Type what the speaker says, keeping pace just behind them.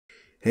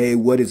Hey,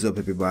 what is up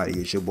everybody?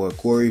 It's your boy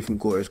Corey from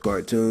Corey's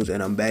Cartoons,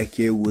 and I'm back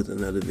here with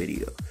another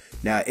video.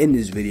 Now in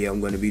this video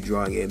I'm going to be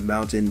drawing a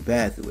mountain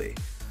pathway.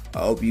 I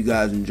hope you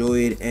guys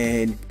enjoy it,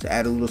 and to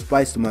add a little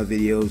spice to my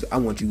videos, I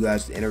want you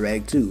guys to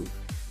interact too.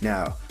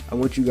 Now, I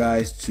want you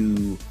guys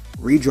to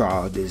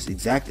redraw this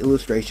exact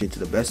illustration to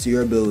the best of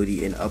your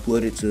ability and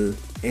upload it to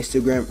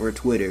Instagram or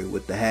Twitter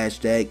with the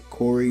hashtag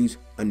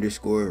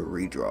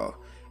Corey's_redraw.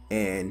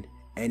 And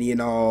any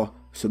and all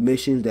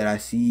submissions that I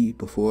see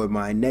before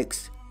my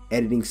next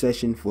editing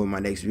session for my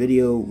next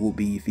video will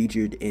be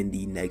featured in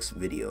the next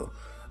video.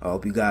 I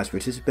hope you guys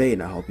participate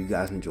and I hope you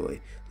guys enjoy.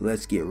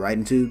 Let's get right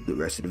into the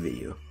rest of the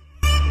video.